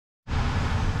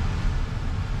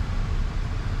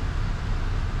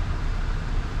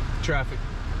traffic.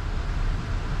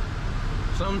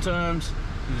 Sometimes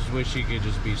you just wish you could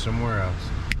just be somewhere else.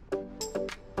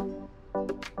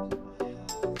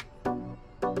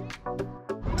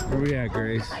 Where we at,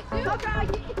 Grace?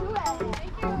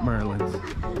 Merlin's.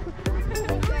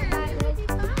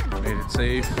 Made it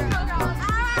safe. Met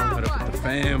up with the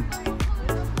fam.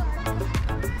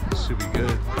 Should be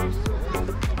good.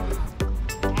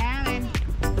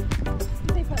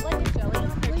 They put like a jelly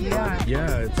on it.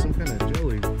 Yeah, it's some kind of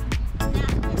jelly.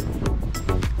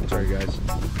 Sorry, guys.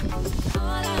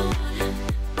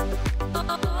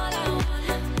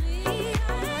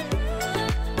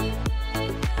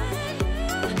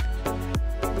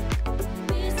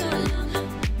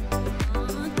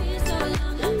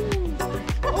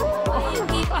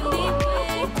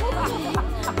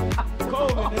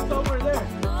 Colvin, it's over there.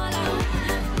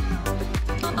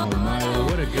 Oh, Milo,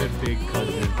 what a good big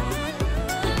cousin.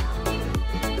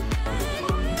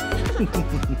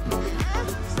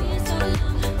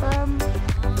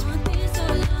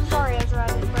 Sorry, Ezra, I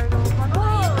didn't wear those ones.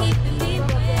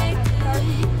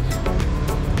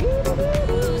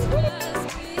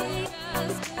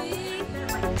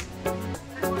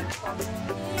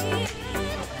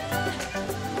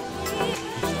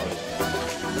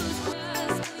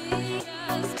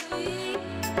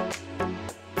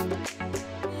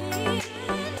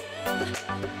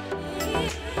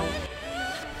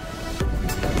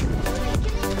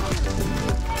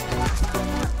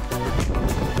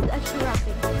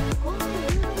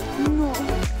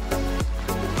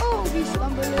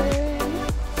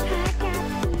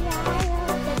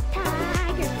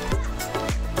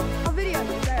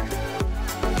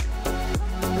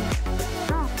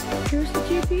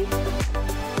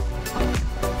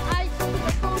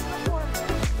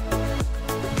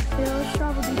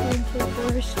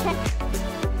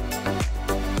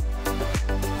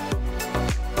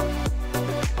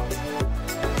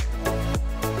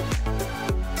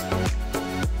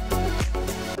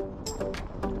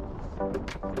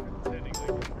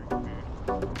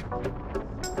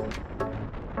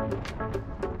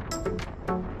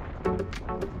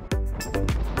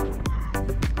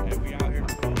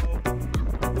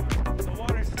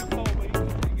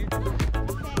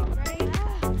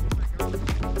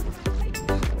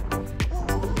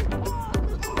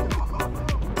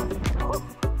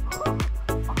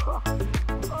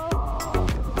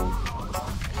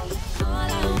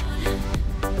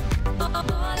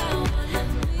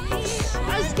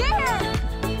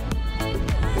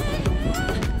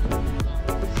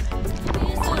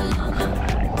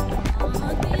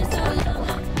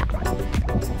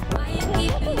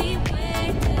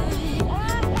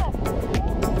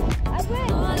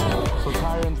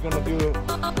 Gonna do it. Do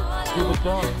the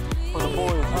dunk for the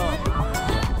boys, huh?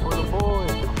 For the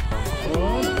boys.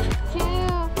 1, 2,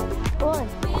 1.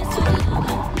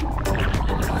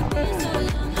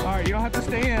 Alright, you don't have to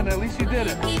stay in. At least you did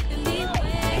it.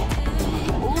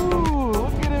 Ooh,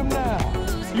 look at him now.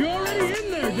 You're already in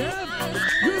there, Deb.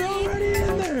 You're already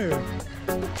in there.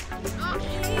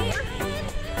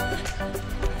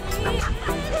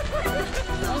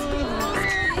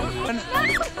 1,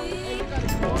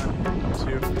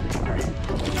 2, 3.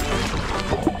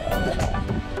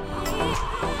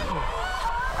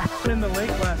 In the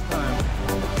lake last time.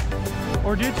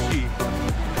 Or did she?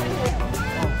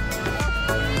 Oh.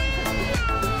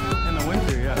 In the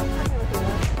winter, yeah.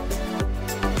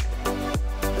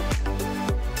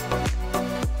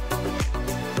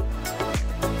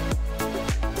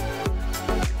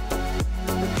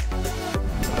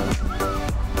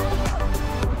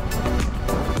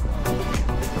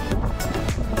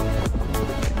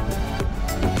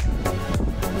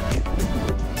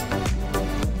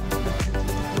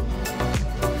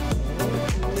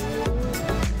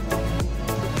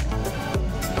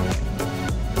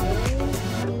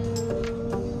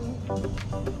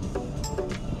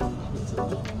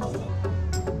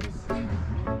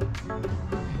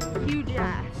 Huge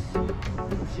ass.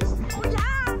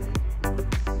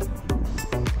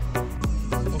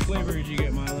 What flavor did you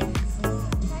get, Milo?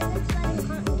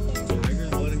 Tiger,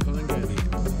 blood, and cotton candy.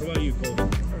 What about you, Colvin?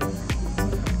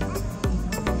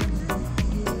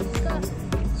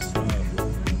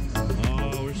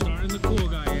 Oh, we're starting the cool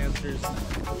guy answers.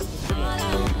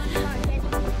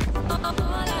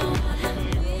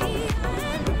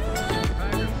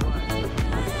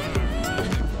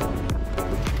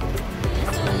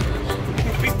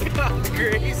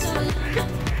 Grace in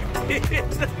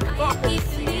the car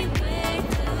seat.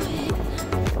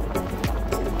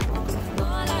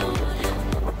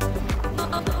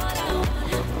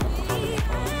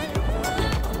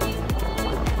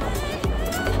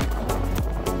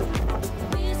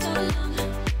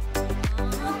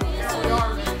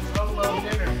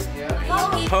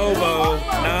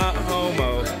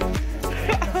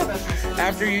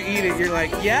 after you eat it, you're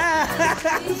like, yeah.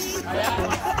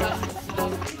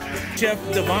 Chef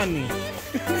Devani.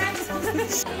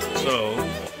 So,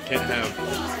 can't have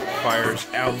fires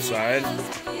outside.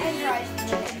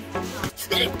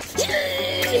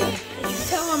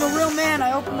 Tell I'm a real man,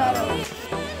 I opened that up.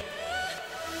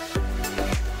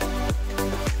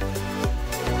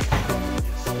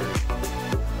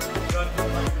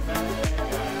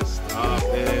 Stop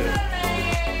it.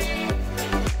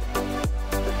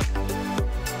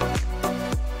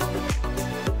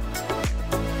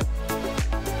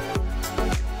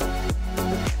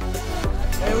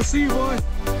 Hey, we'll see you, boy.